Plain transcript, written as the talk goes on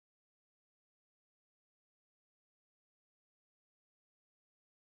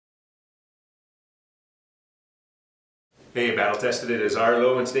Hey, battle tested it as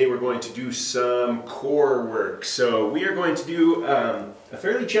Arlo, and today we're going to do some core work. So we are going to do a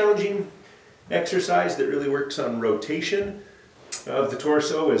fairly challenging exercise that really works on rotation of the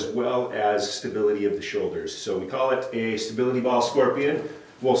torso as well as stability of the shoulders. So we call it a stability ball scorpion.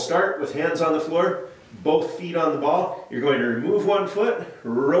 We'll start with hands on the floor, both feet on the ball. You're going to remove one foot,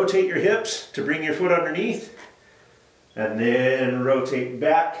 rotate your hips to bring your foot underneath, and then rotate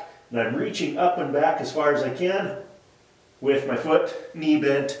back. And I'm reaching up and back as far as I can with my foot, knee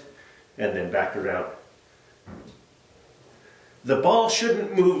bent, and then back around. The ball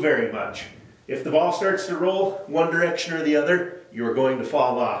shouldn't move very much. If the ball starts to roll one direction or the other, you're going to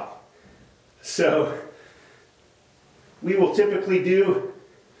fall off. So we will typically do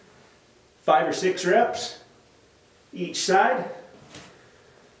 5 or 6 reps each side.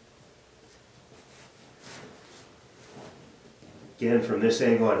 Again, from this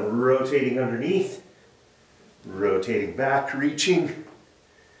angle, I'm rotating underneath, rotating back, reaching.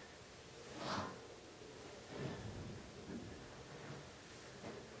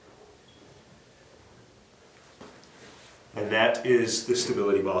 And that is the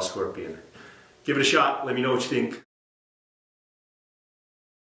stability ball scorpion. Give it a shot, let me know what you think.